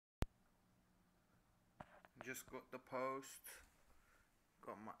Just got the post,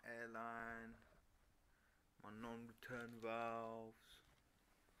 got my airline, my non-return valves,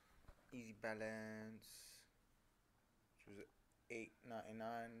 easy balance, which was $8.99,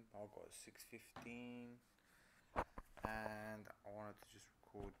 I got $6.15, and I wanted to just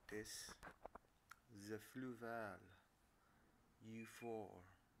record this, the Fluval U4.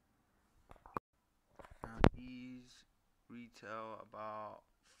 Now these retail about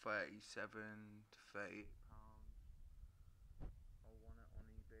 £37 to £38. I won it on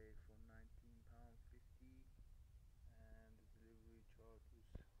eBay for £19.50, and the delivery charge was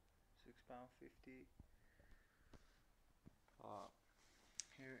 £6.50.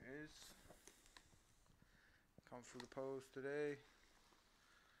 Here it is. Come through the post today.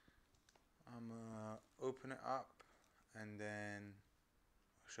 I'm gonna open it up and then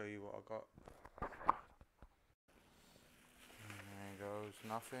I'll show you what I got. And there goes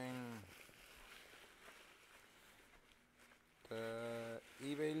nothing. The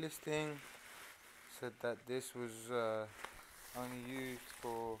eBay listing said that this was only used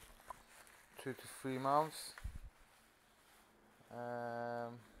for 2 to 3 months.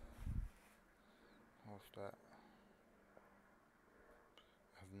 What's that?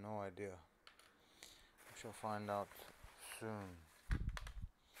 I have no idea. I shall find out soon.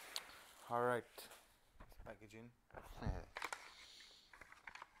 Alright, packaging.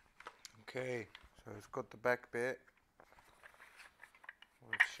 Okay, so it's got the back bit,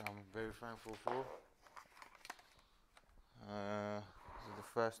 which I'm very thankful for. This is the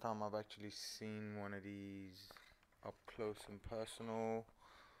first time I've actually seen one of these up close and personal.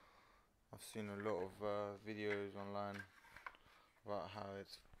 I've seen a lot of videos online about how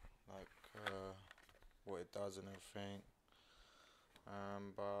it's like what it does and everything,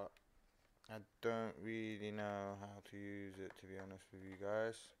 but I don't really know how to use it, to be honest with you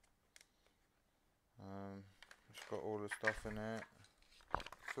guys. It's got all the stuff in it.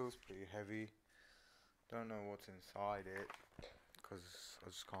 Feels pretty heavy. Don't know what's inside it because I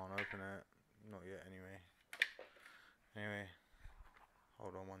just can't open it. Not yet anyway.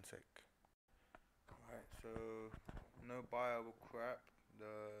 Hold on one sec. Alright, so no buyable crap.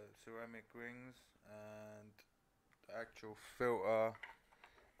 The ceramic rings and the actual filter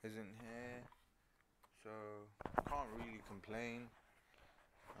isn't here, so can't really complain.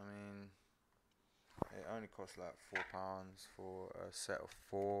 I mean, it only costs like £4 for a set of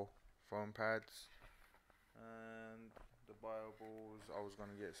 4 foam pads, and the buyables, I was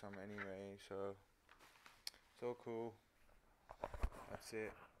gonna get some anyway, so cool. That's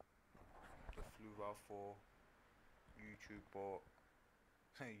it. The Fluval U4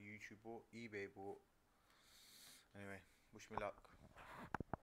 eBay bought. Anyway, wish me luck.